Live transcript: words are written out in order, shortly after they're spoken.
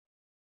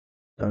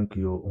Thank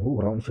you.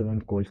 Who round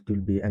seven calls still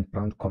be and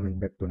Brown coming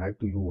back tonight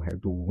to you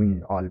have to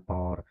win all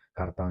power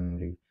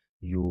certainly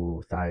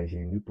you size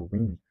you need to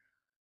win.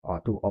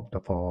 Two of the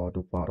four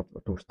to four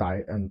to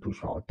style and to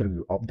shot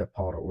three of the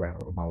four were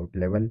about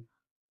level.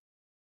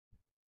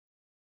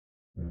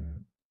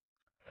 Mm.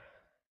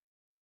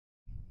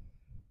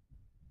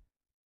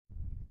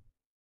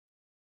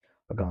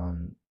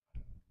 Again,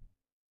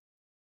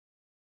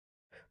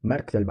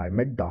 Merkel by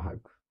mid-dog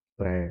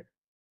play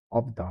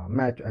of the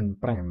match and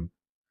prime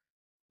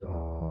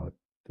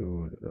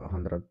to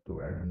 100 to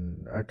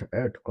and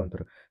at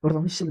contra. But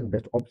I'm still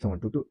best option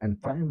to do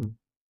and prime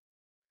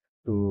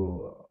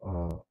to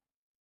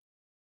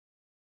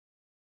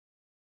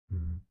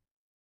mm,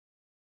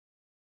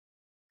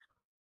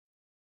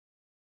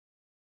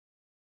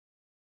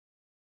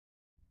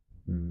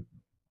 mm.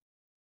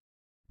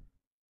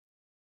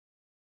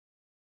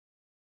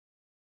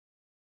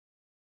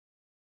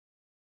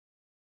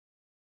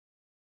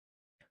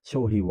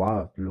 So he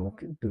was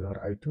looking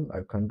there. I think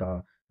I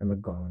kinda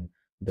am gone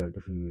that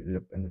he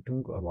looked and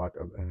think about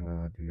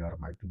there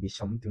might be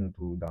something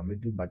to the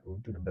middle, but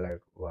to the black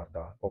or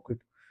the pocket,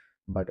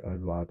 but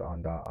it was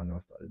on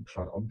the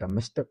sort of the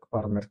mistake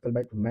for Merkel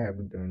by to map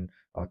then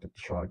the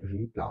shot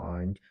he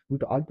planned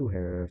with all to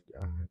his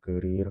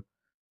career.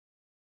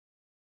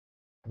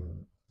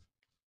 Mm.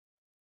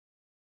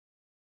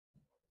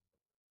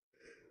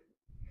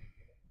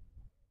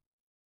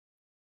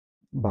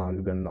 Ball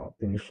gonna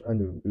finish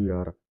and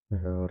year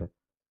here.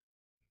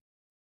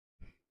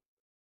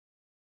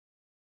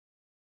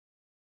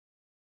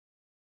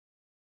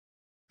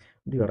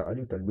 There are a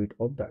little bit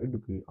of the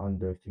education on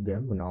this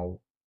game now.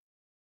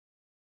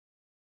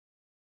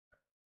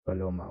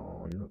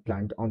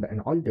 Plant on the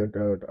and all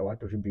that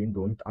what has been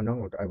doing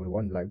not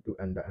everyone like to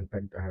and in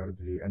fact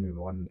hardly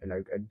anyone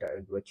like at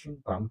the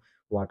watching from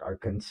what I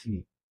can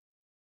see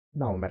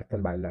now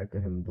Merkel by like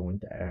him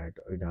don't add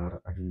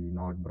either he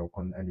not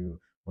broken any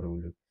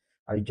rule.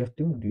 I just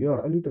think they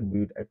are a little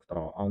bit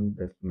extra on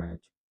this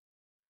match.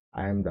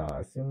 I am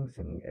the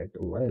sing it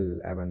well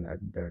even at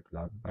that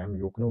last time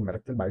you know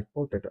Merkel by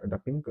spotted the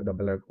pink the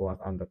black was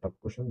on the top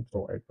cushion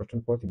so a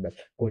question possible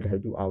could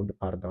have you out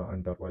for the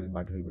underworld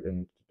but he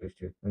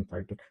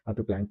invited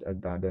to plant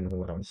at the then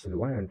who around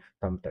Silva and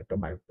tempted to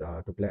buy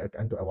to play it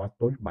and I was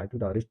told by to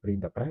the rich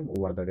the prime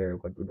over the day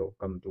got to do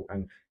come to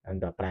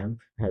and the prime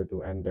have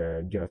to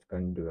and just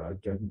can do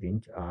just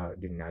binge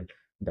deny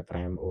the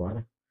prime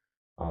over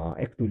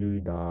actually,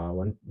 the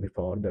one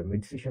before the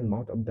mid-session,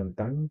 most of the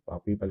time,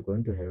 people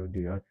going to have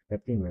their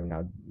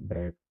 15-minute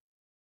break.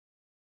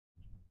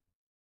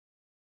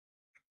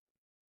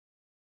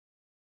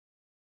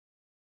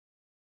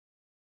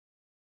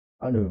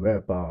 And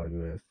where power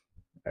US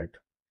at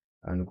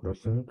and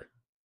crossing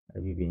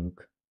heavy wing.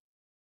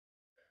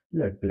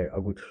 Let's play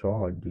a good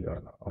shot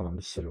there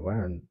around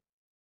Sylvan.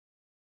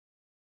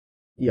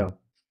 Yeah,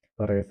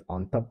 race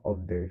on top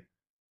of the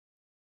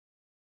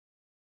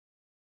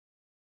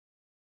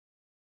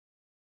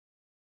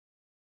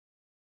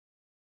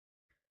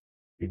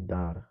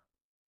Idar.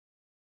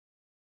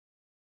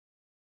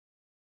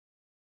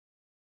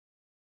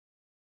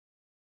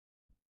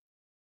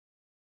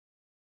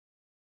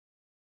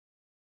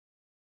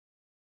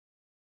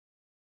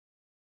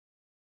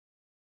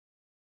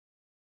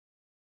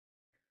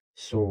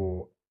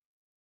 So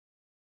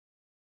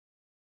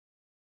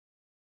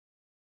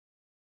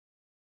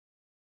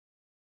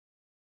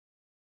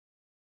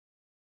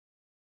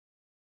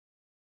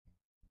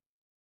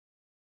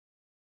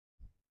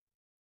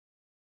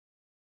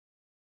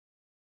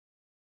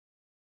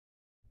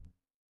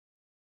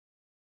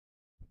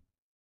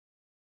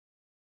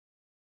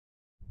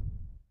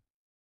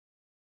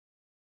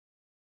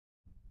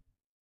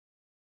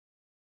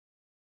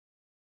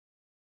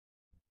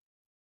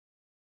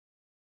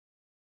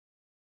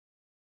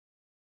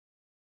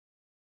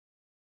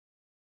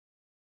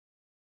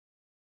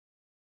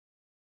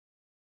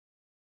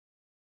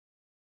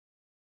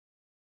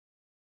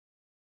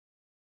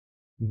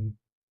mm,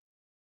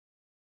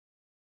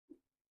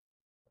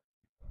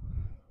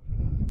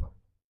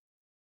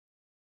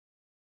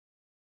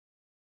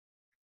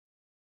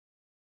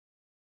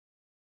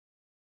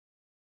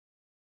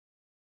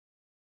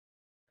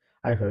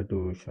 I heard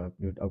to shop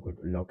with a good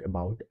look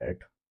about it.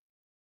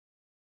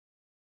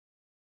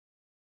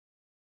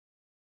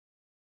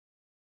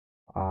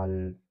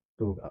 I'll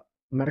to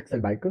Marcel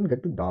Bacon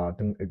get to the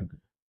thing.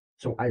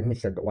 So I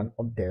missed one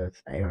of the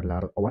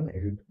earlier one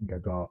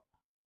that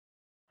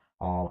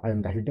I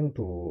am heading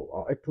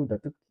to actually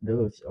that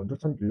this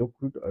doesn't look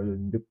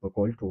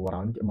difficult to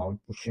run about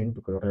pushing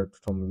to correct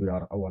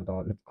somewhere over the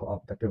left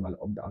of the table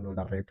of the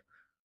another rate.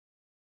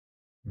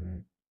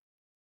 Mm.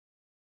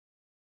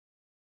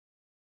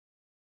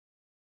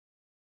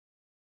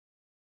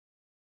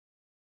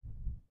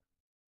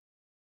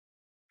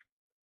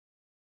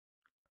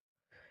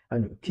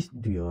 And kiss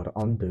deer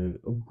on the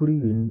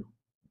green.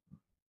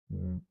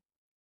 Mm.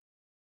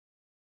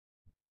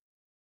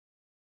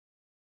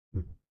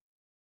 Mm.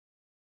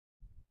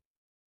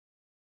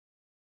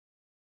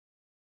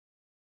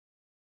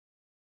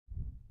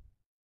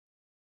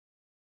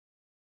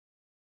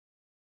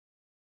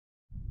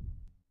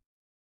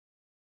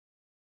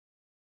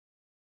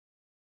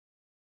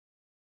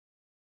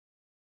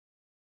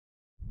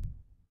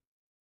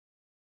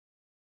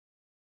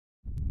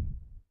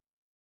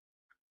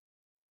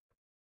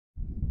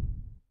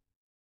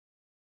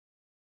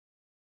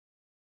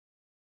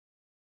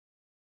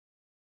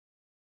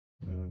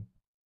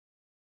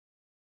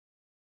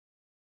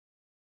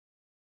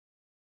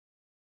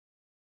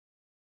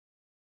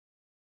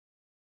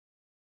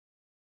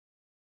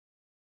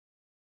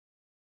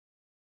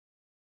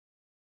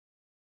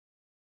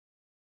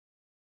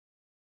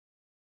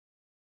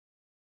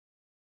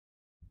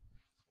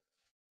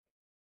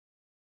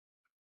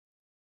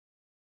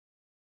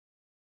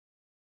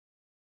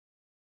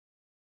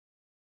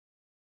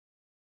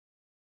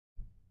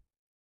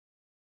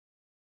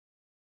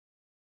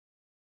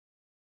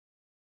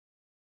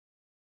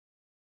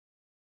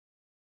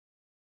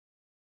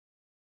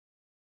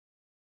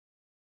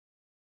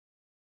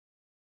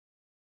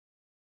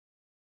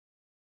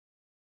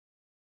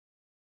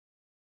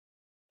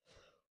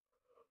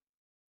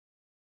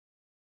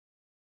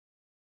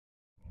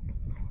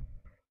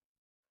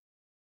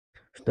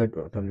 That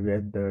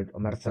always the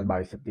Marcel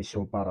bicep is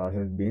so para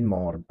has been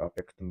more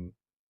effective.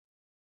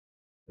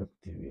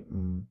 effective.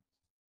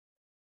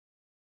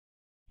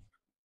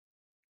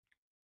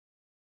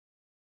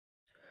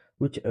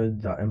 Which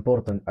is the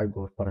important I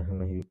go for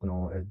him, you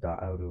know, is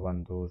that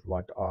everyone knows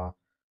what are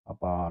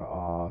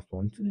about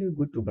so it's really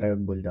good to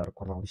break builder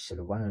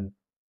corruption one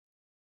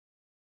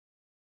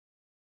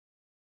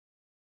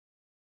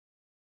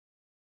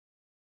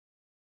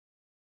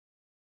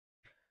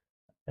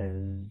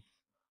is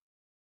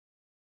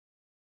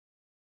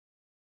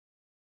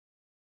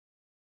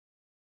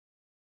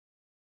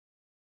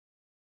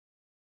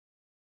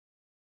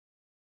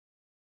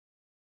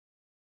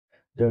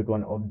that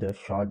one of the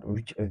shot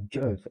which is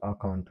just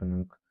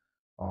accounting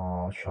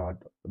shot,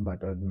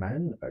 but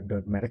man,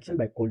 the Marcel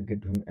by could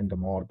get him and the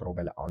more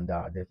trouble on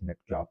the this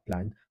next job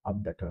plan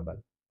up the table.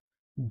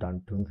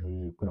 Danton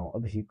he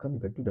he can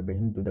get to the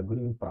behind to the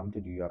green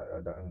prompted you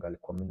are the angle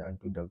coming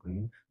into the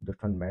green the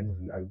front man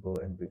who I go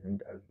and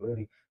behind as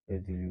very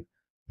easily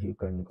he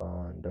can go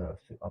on the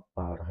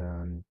upper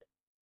hand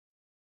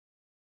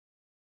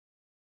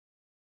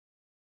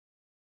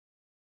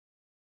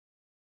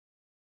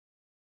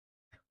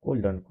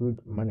cold and good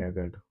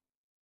managed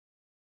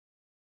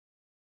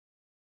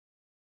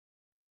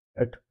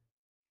it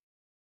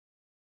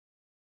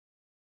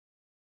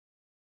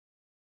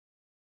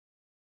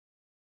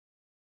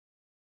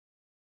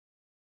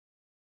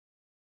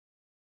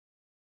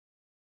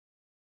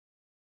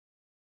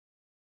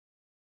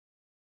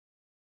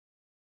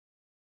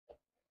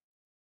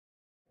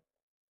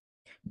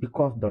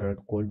because the red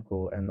cold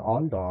go and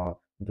all the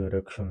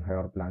direction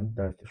her plant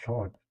that's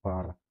short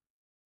for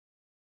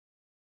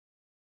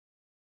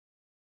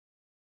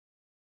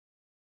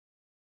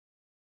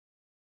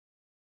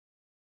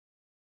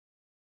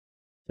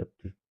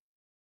safety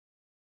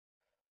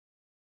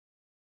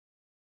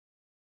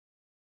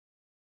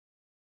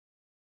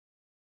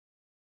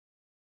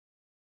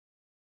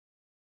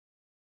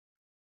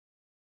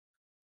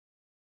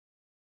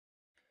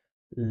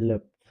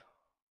left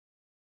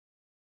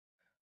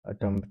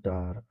attempt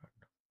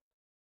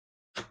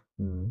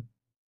mm.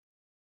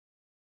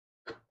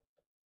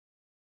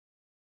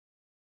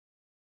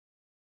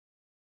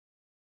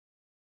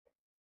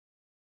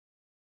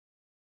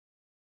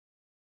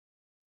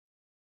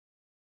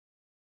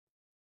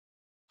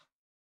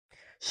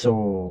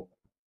 So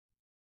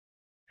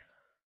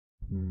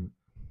mm,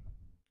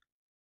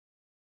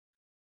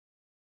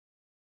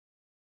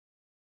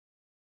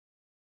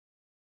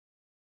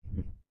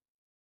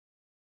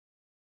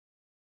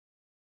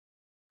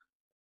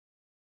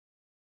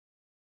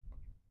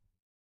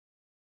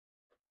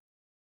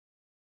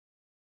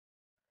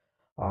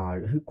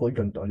 he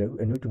couldn't allow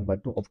anything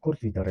but to, of course,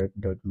 he direct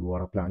that you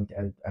are a plant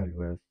as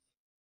always.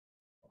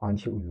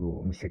 Until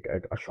you miss it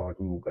at a shot,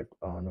 you get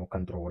no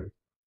control.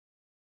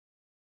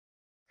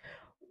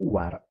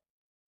 Where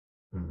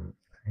mm,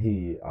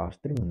 he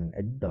stringing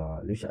at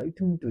the leash, I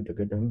think to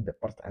get him the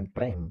first and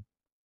prime.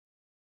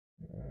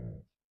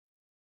 Mm,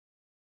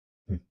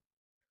 mm.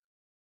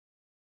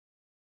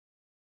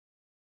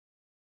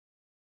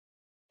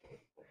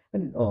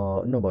 And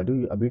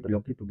nobody a bit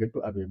lucky to get to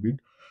a bit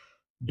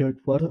that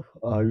far.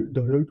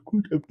 The right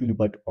could actually,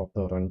 but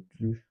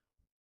apparently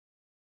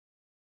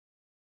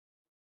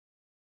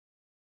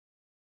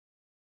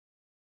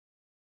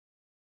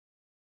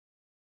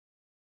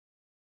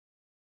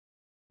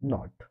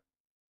not.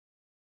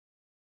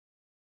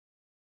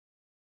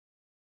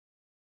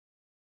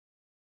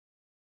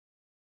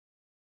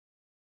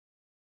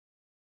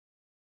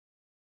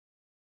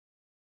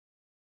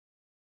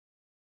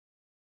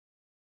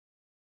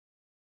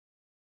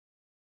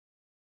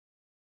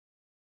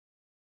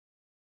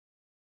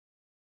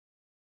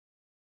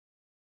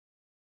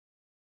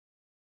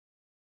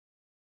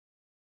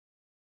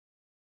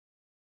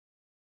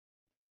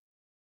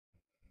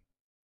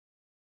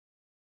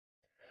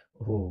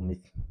 Oh, miss.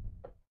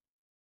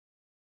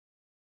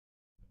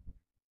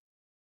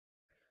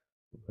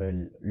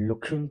 Well,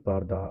 looking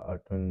for the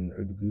atun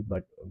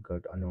but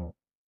got no.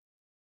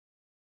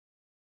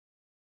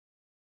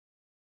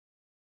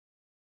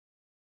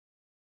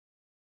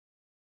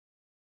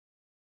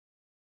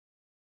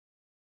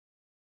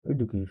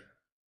 Idgi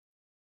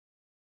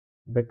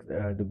back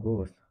the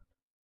ghost.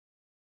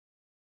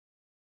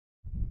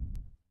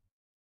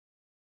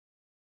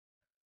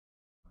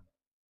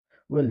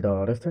 Well,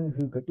 the restaurant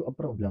he got to a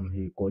problem.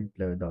 He called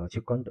play the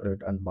chicken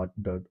red and but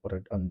the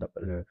red and the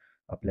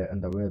play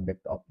and the way back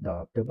up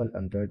the table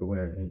and that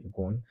way he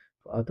gone.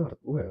 Other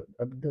way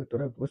the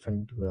red was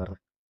and were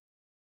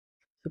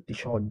 50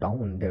 shot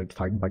down that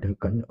side, but he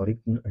can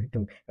hit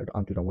him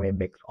onto the way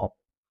back up.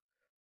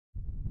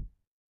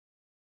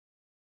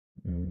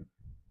 Mm,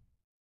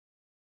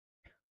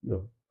 yeah.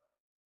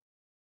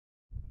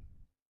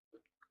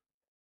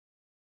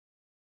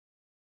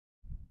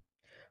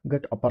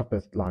 Get a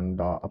purpose land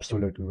the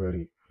absolute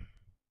very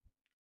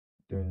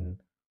then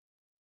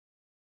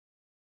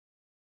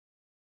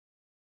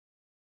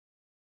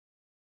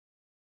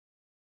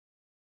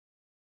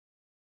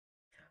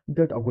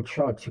Get a good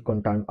shot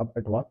second time up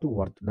at what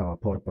toward the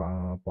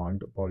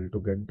point ball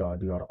to get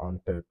their own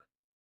take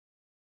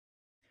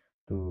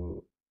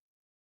to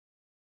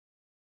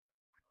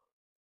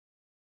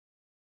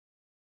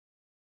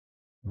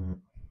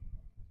mm.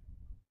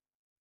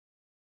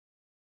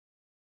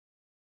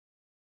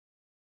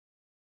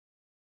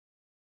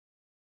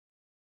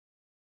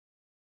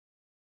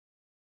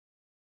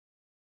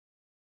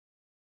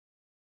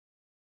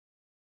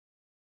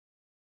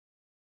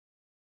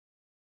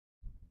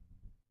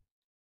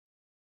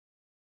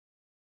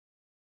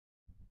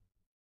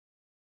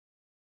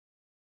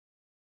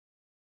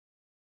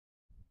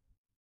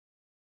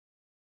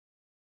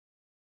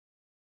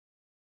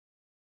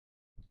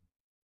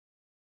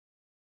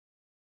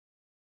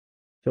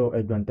 So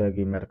advantage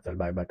Merkel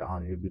by but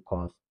only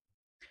because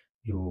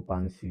you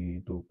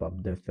fancy to pop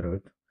the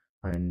throat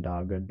and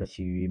get the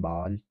CV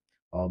ball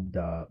of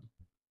the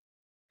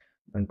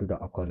into the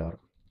collar.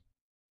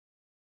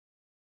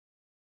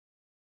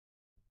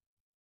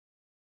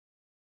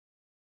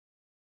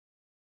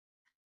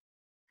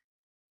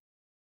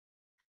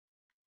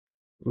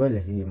 Well,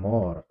 he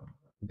more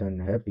than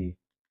happy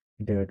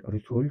that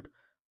result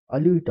a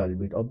little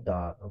bit of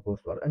the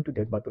ghost war into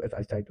that, but as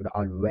I said to the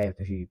always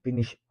he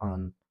finish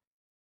on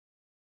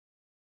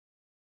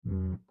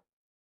mm,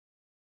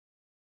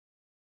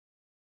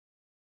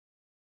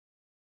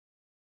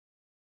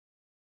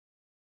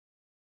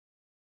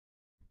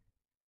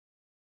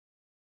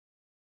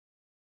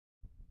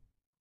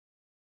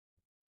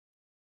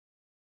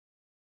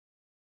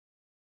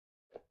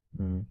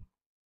 mm,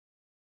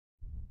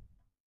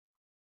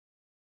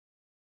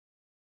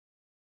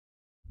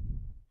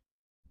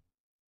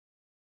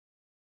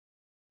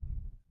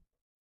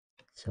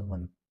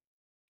 7.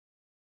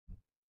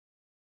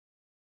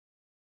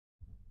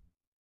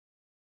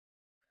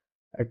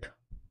 At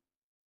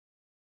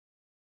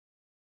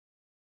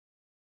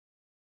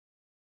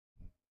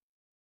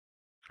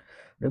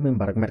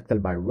remember Merkel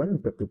by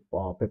 150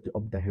 50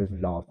 of the his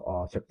last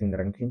 16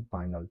 ranking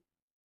final.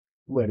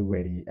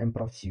 Very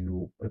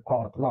impressive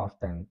record last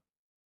time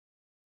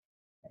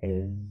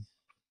is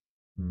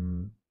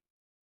mm,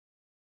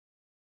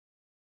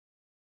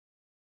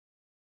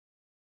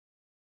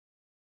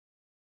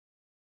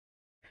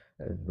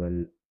 as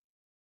well.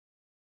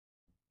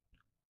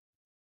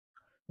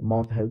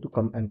 Mount have to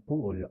come and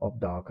pull of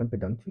the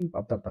confidence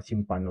after the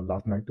semi-final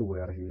last night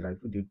where he tried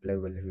to did play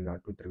well. He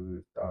had to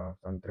throw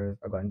some throws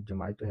against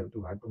Jamaica have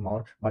to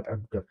more, but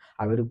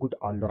a very good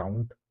all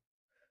round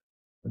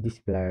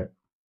display.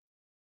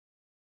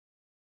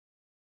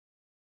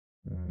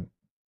 Mm,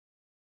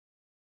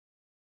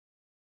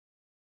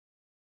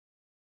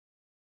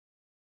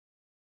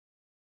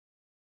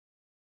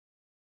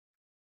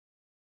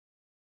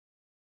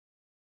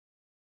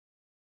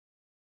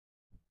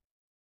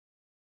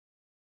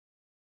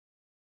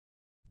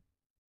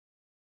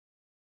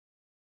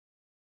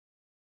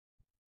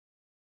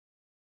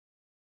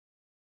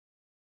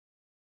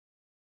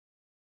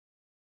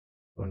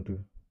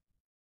 21.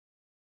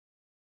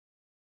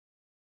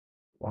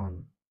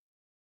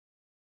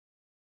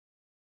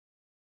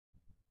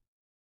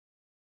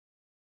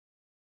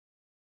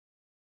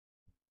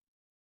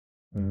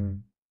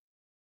 Mm,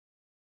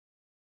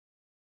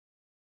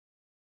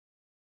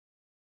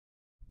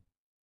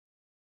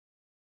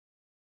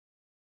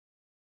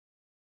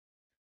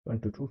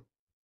 22.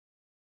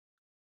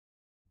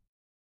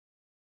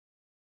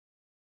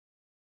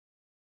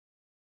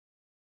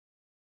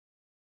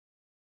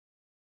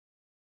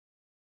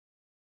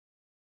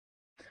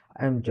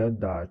 I'm just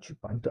the cheap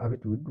and I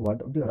with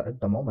what they are at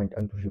the moment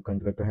and you can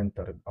get to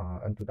enter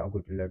into the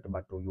good let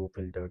but you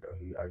feel that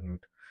I need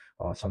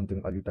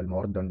something a little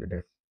more than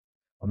this.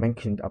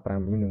 Mentioned a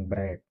prime meaning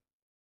break.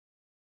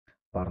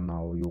 For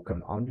now, you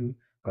can only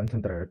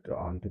concentrate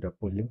on to the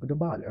pulling the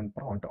ball in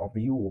front of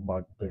you,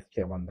 but the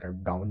 7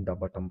 right down the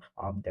bottom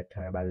of the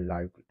table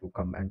like to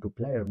come and to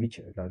play,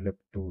 which the left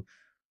to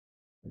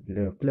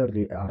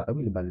clearly are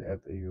available if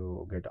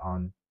you get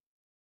on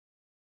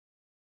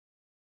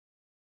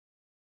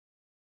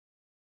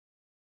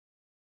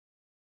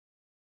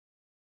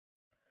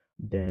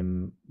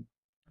them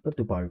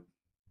 35.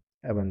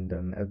 Even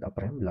then, as a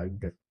prime like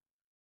this,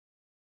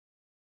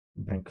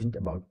 breaking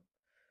about,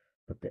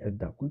 but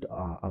the good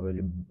are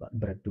available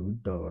break to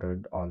the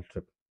red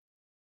also.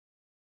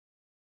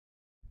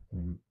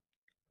 Mm,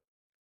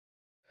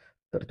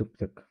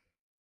 36.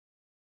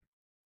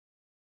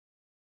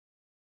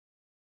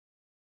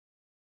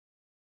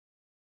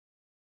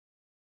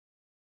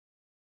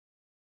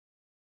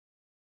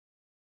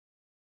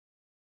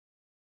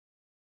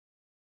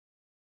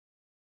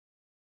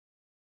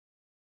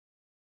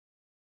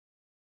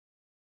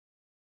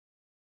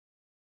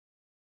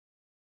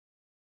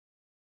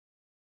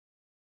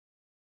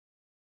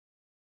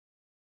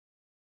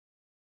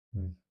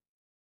 Mm.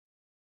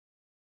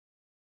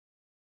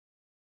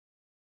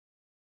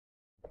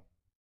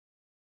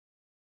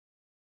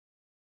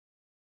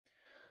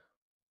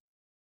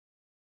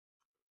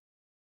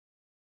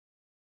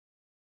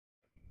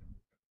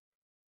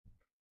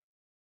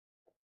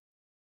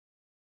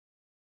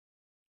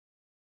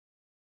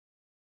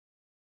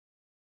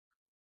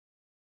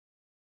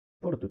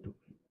 42.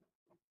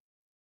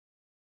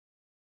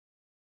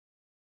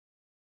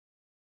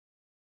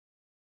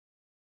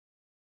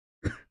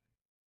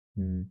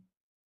 Mm,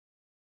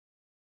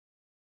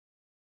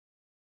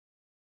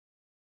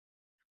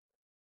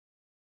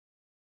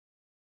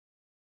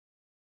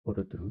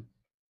 43.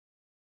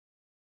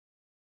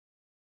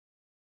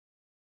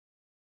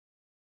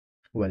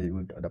 Well,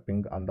 with the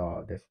pink and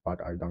this part,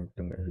 I don't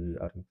think he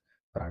are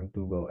trying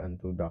to go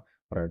into the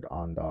red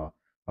and the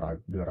right.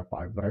 There are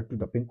five right to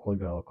the pink could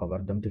cover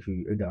them to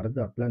see the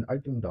other plan. I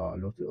think the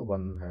Lucy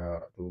one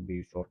here to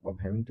be sort of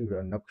having to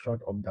the next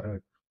shot of the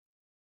red.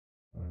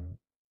 Mm.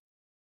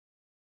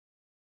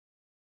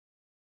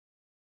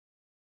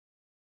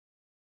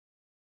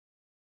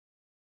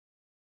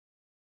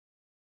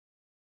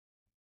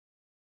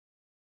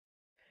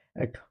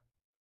 It,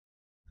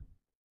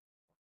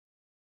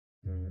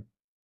 mm,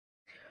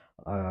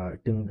 I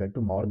think get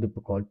more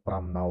difficult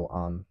from now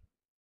on.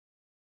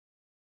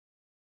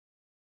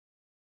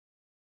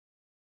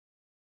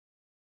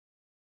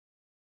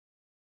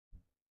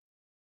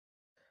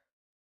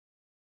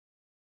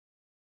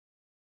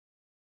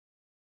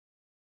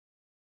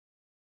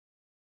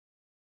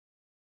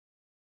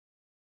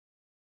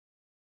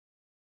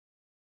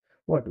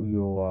 What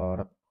you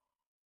are,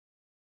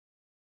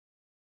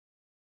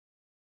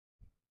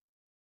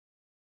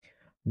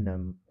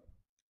 um,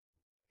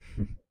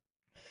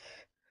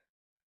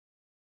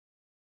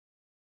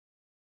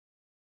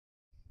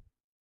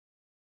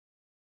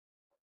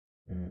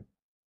 mm,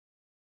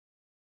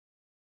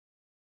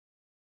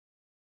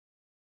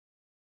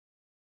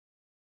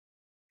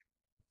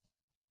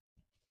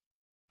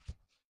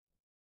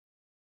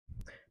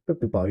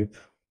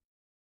 55.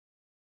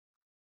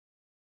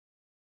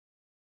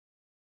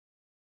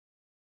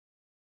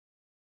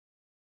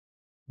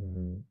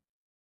 Mm,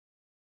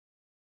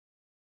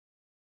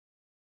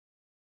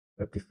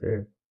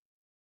 56.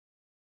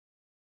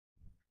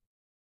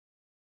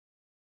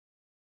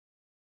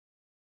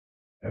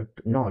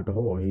 Not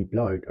how he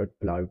applied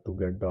to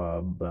get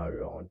the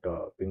bar on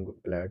the pink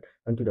plate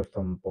into the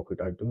some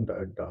pocket. I think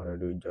that the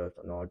really just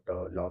not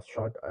the last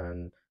shot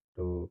and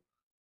to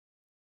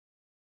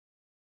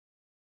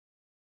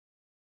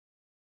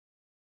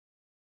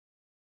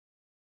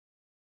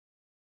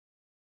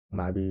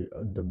maybe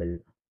the bill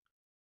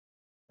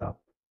top.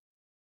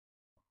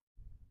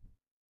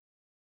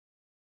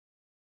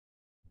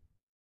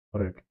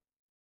 Right.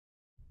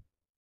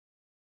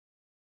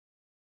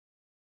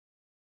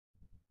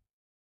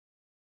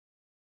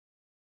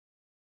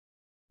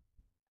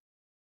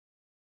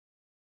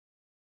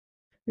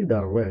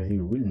 Either way, he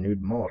will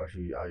need more.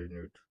 I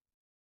need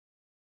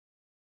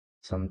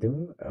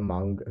something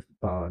among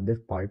this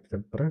pipe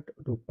separate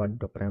to put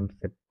the frame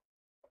set.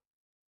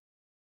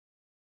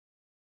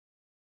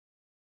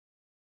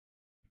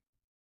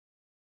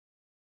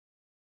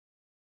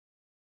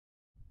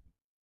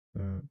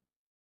 Mm.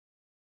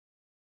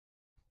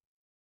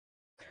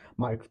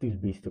 Might still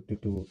be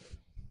 52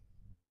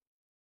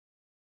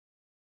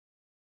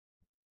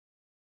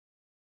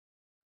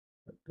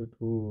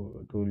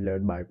 to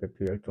led by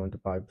 58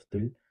 25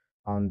 still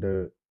on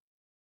the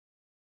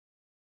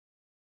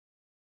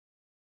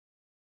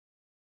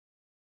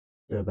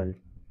table.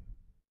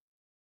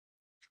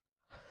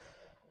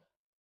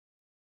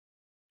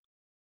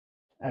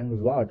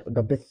 And what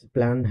the best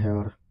plan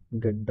here?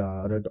 Get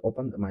the red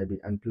open maybe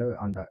and play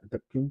on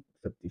the king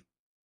safety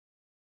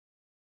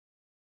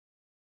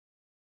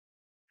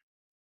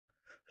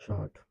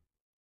shot.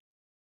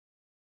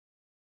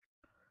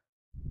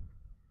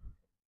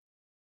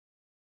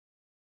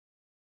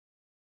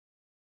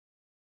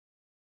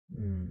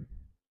 Mm.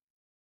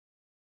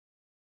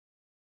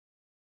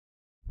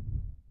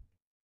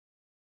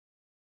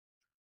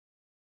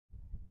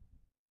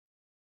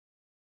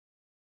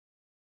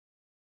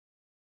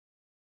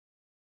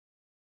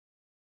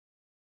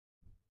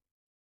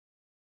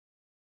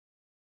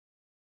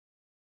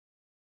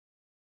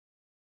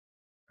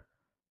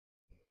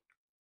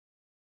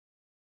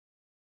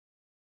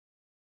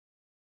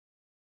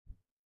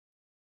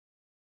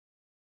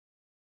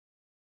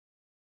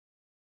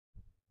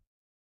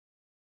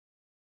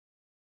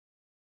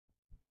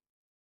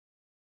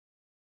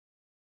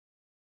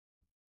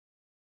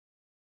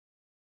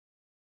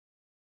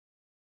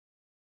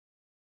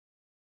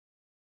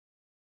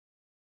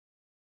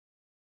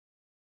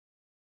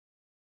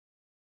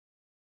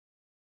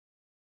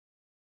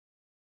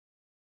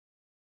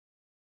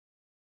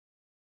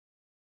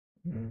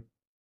 Mm.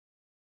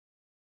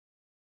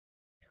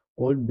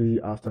 Could be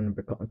often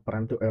because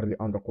prime too early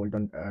on the cold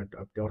and at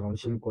the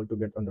council call to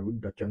get on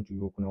the chance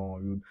you know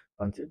you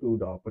consider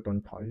the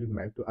potentially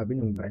make to I've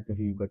back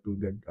he got to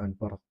get and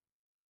first.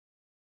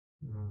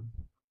 Mm.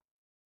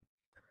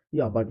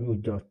 Yeah, but you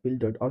just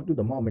build it up to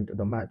the moment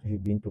the match he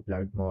been to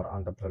play more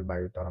on the play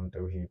by time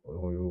to he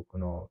you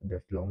know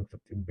this long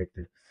subject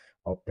battle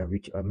of the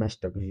which a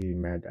mistake he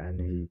made and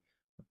he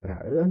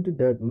and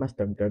the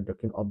mistake that the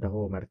king of the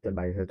whole Marcel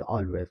by has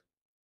always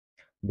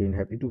been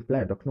happy to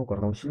play the snooker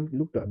council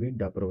looked a bit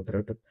the pro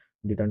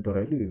didn't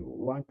really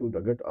want to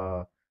get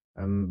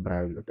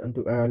Brilliant. And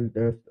to add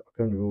this,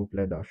 can you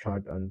play the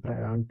short and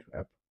brilliant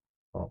app?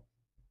 Oh,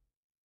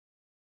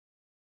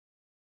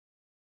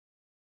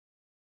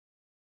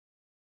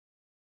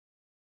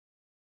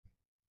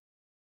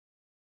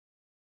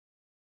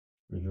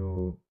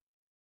 you,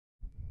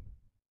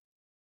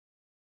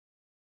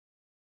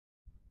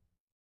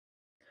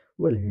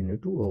 well, you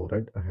need to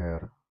read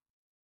here,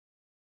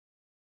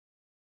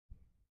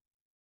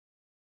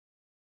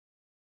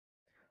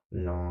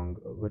 long,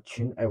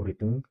 watching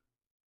everything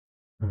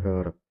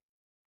here.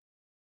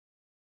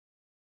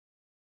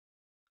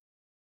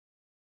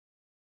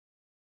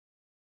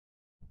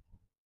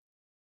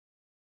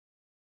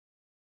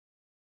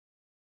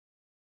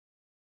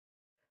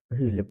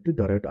 He lifted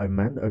the red. I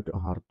meant it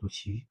hard to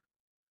see.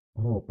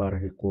 Oh, but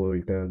he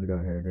could tell the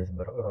his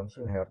brother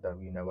here that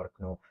we never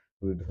know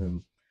with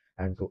him,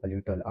 and to a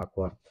little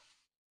awkward.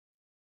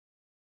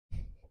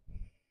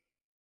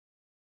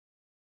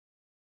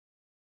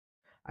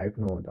 I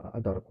know the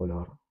other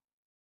color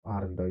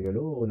are the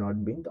yellow,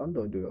 not being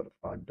under there,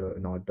 but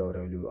not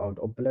really out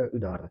of play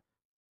either.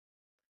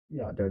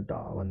 Yeah, that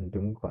one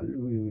thing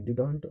we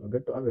didn't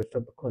get to have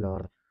a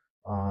color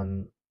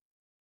on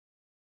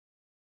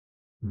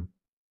hmm,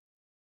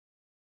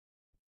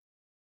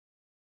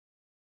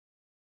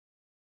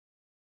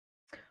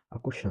 a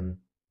cushion.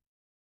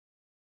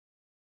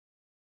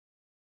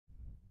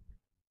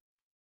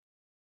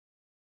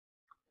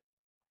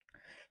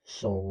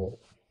 So,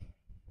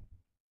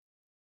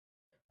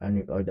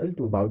 and I dealt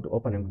about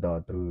opening the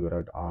tree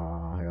red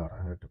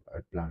here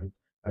at plant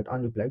at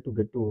only play to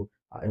get to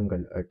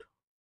angle at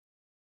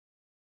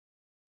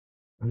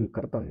he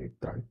certainly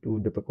tried to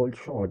difficult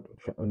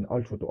and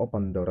also to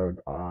open the red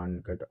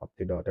and get up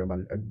to the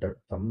table at the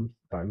some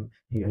time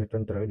he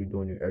hasn't really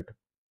done it.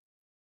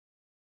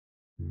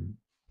 Hmm.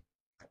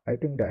 I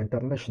think the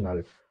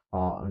international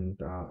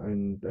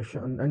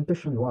and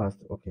intention was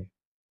okay.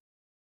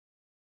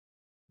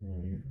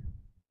 Mm.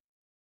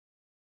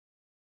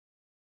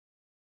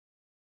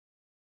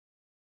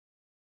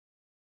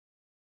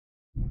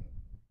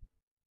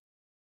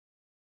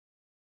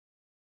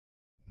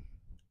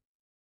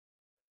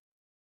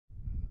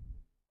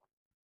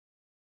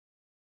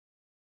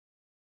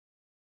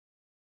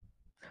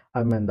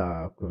 I mean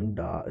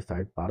the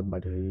side part,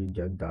 but he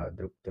just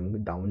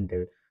drifting down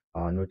the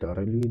not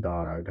really the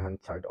right hand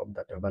side of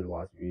the table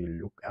was we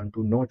look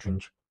into no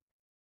change.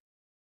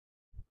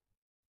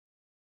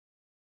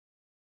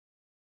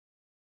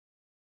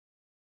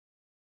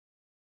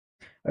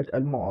 It's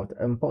almost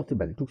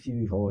impossible to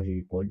see how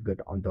he could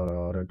get on the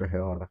right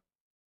here.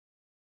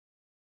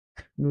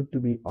 Need to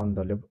be on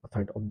the left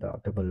side of the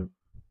table.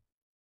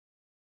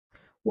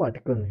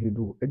 What can he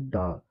do at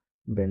the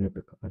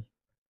beneficial?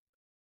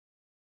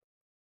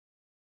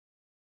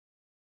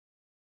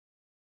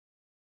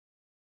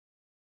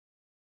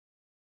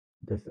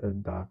 This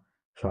is the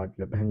short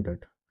left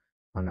handed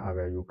and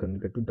where you can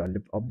get to the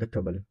left of the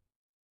table.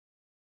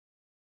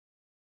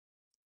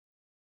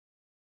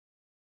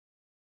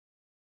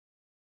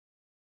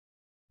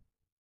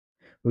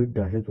 With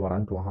his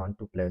warrant to hand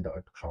to play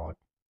the shot.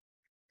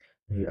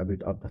 He a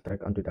bit of the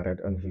track onto the red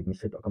and he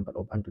missed a couple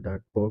of onto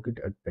the pocket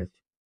at best.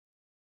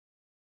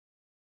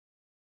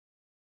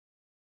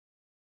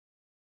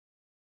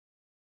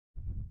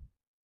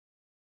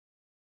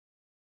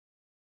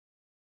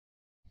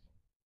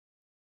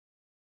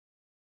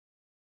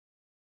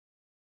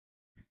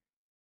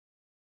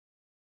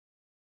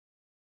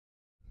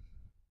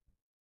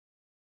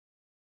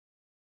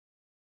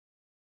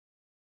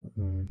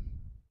 Mm.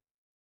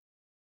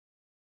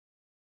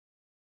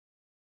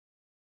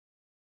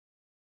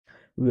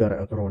 We are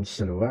at around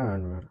silver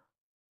and we're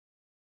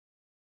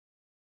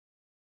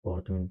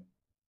 14.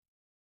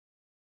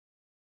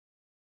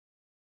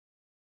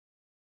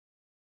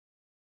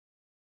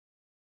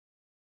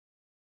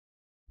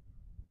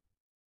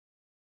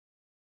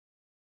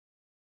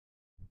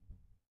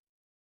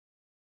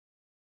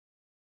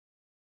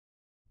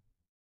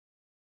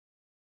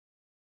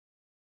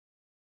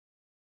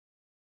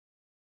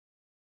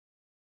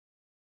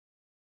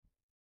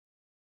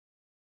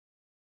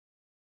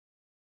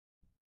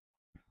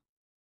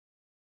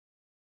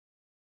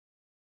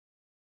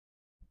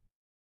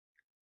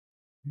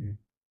 Mm.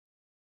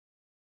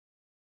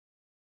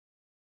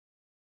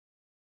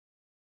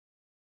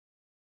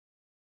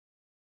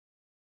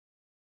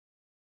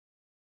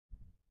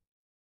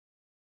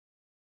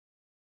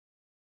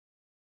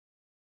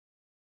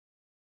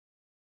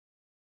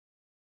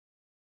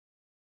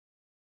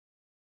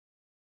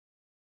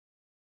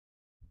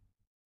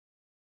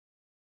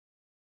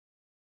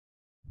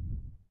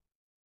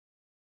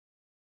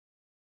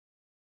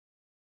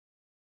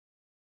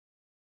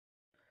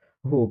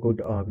 Who could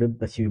grip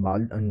the sea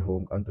ball and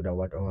who onto the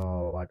what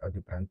are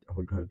the brand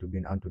who have to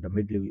be onto the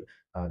middle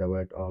the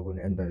word going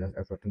in the less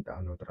efficient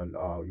and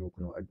neutral you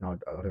know it's not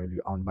really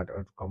on but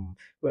come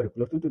very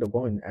close to the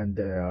point and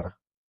there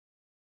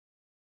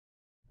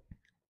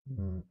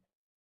mm,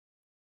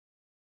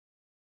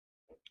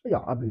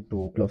 yeah a bit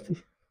too close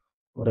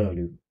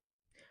really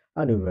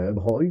anyway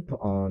hold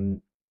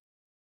on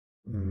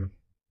mm,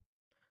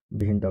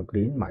 Behind the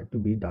green might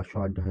be the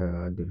short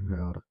hair.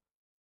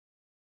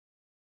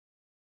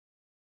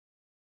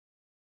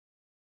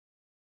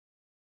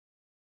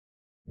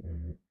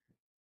 Mm.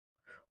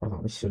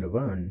 Ronnie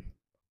Sullivan.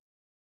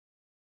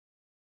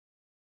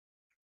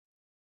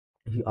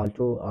 He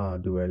also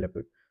developed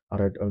a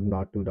red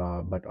not to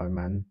the but I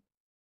man.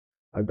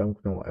 I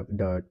don't know if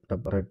the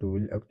red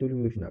will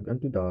actually snap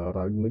into the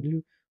right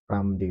middle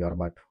from there,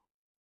 but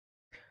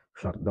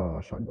short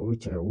the shot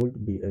which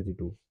would be easy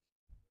to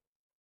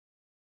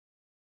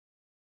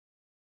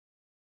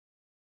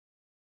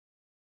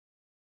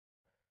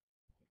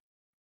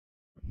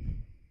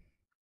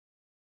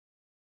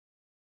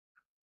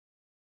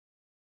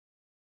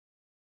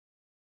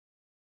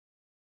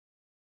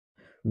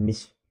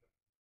miss.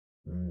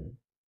 Mm.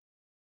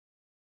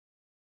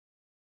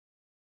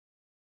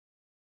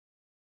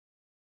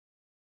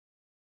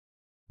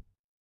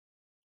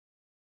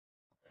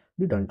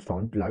 Didn't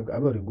sound like a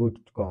very good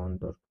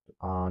contest.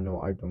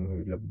 No, I think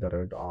he left the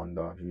red on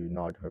the he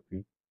not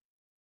happy.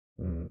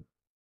 Mm.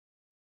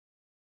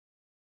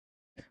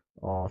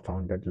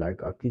 Sounded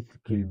like a kiss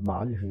kill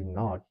ball. He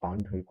not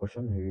found he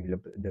question he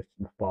left the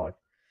spot.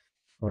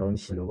 Around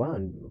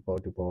Slovan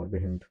 44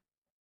 behind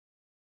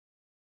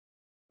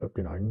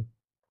 59.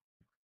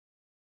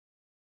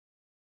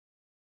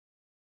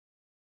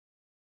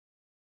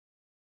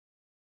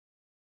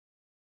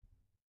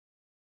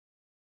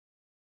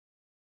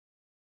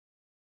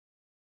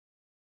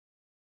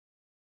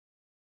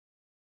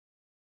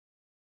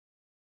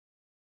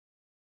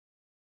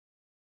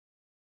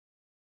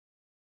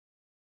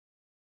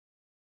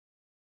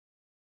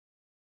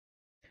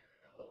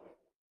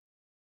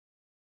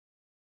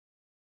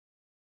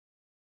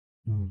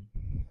 Mm.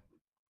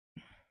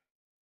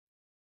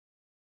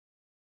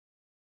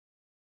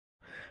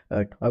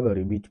 At a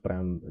very beach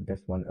pram,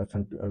 this one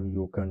isn't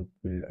you can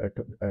feel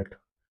at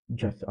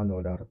just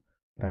another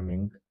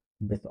priming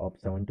best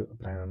option to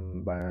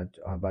pram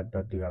but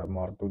that there are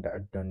more to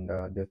that than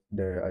this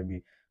the I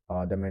be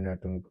the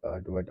minute to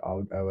do it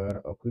out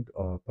ever could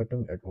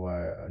putting it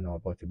were no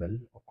possible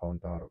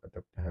counter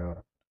attack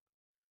here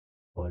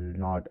will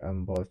not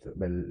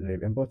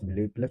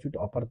impossibly plus it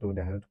offer to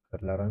the health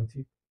clearance.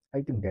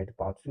 I think that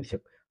path to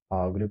ship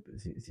group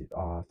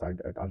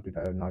side at onto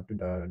the not to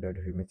the that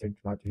he message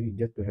not he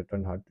just to have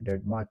not to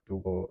that much to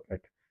go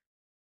at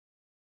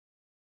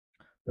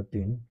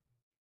 15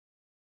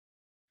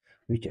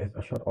 which is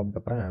a shot of the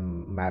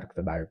prime marks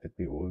by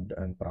 50 old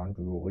and prone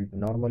to old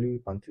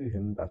normally consider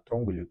him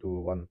strongly to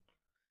one.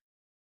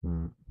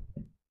 Hmm.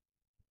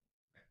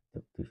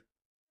 50.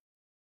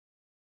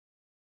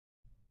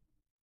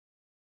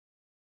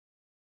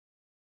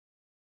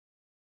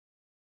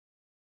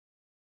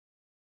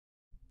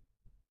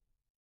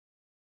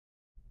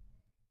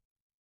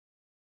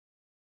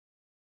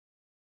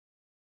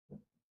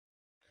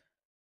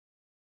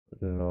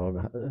 Log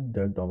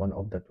the one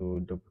of the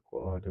two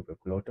the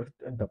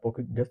closest and the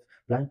pocket just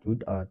blind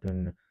with a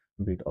thin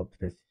bit of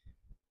space.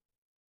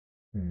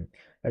 Hmm.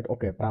 At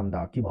okay from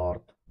the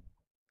keyboard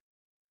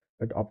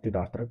at up to the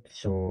struct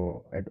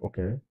so at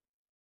okay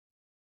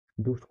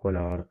do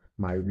color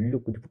might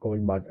look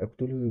difficult but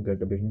actually you get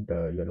behind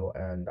the yellow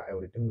and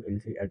everything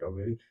else at a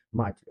very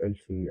much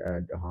else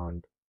at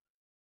hand.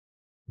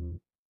 Hmm.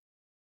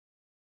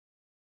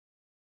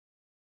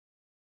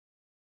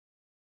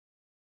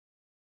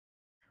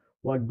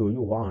 What do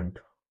you want?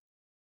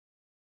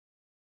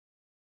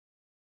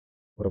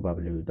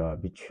 Probably the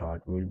beach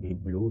shot will be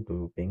blue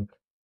to pink.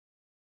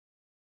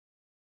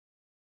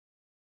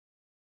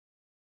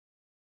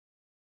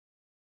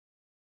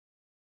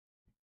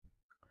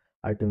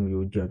 I think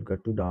you just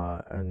get to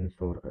the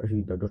answer.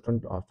 He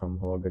doesn't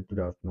somehow get to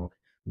the snow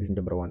behind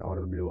the brown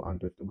or blue and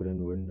the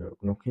green when the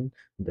knocking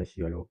the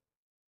yellow.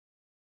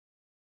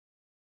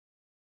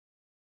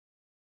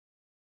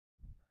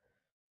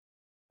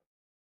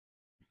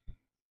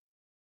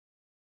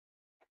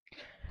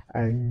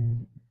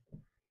 And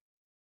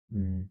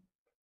mm,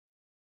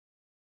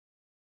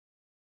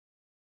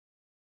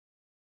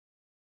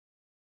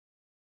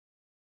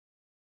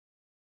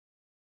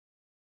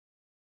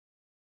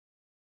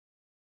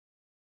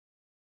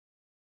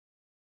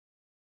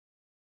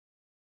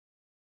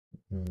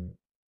 mm,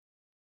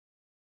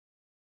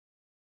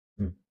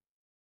 mm.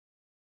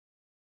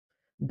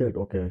 That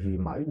okay, he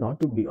might not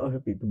to be a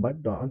happy, but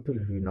until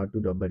he not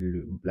to the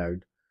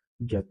blood,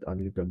 just a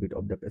little bit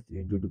of the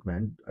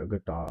judgment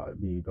get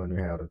be done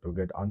here to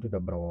get onto the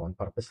brown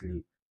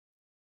purposely.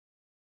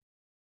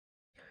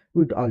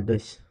 With all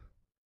this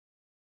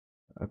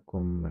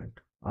comment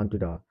onto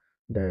the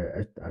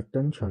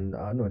attention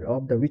no,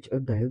 of the which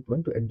of the help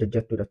want to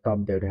adjust to the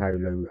top that had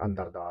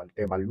under the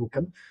table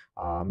looking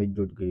mid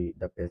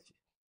the page.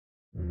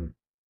 Mm,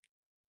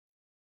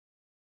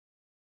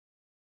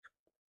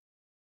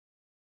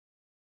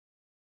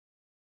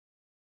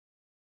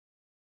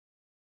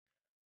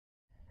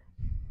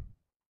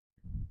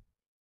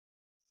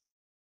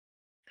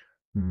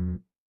 mm,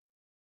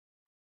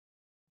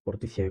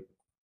 46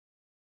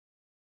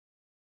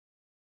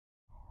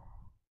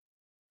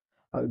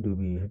 I do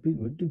be happy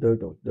with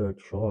the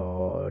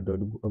shot,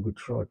 a good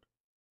shot.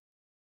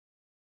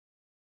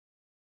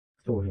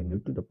 So he knew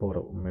to the power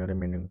of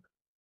remaining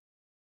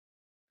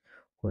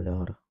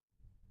color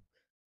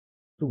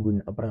to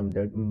win a pram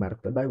that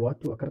marked by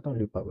what to a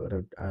carton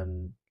powered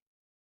and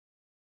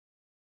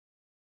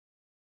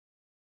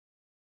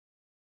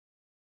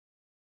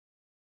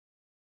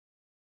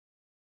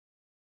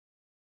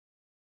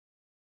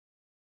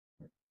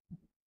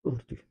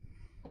Urti.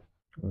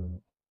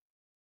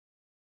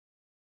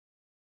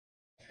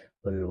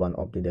 Well, one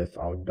of the days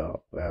out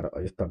where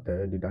I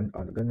started didn't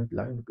organize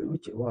line,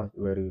 which was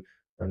very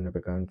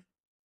significant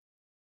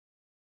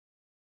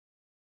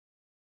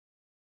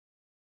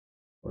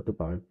for the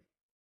part.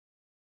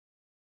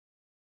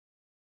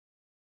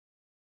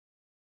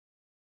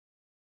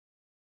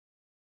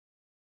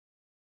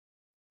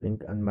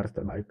 Pink and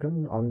Master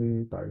Bacon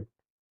only type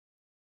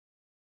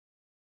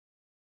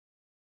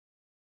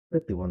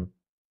 51.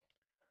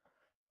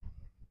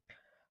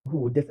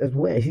 Who this is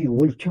where he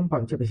will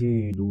championship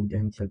he ruled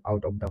himself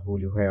out of the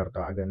holy hair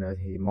dragon as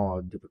he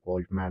more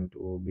difficult man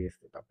to be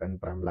set up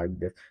and prime like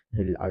this.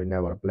 I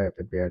never played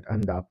it yet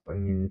end up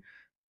in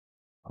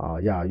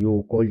yeah,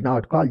 you could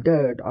not call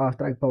that a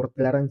strike for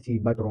Clarence,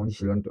 but Ronnie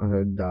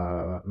Shilton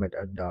the met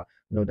at the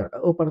another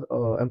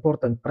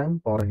important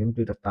prime for him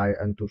to the tie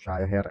and to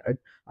shy here at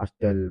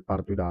still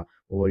part of the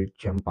world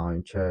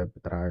championship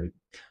try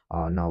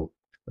now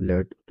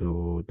let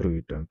to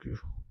three thank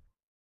you.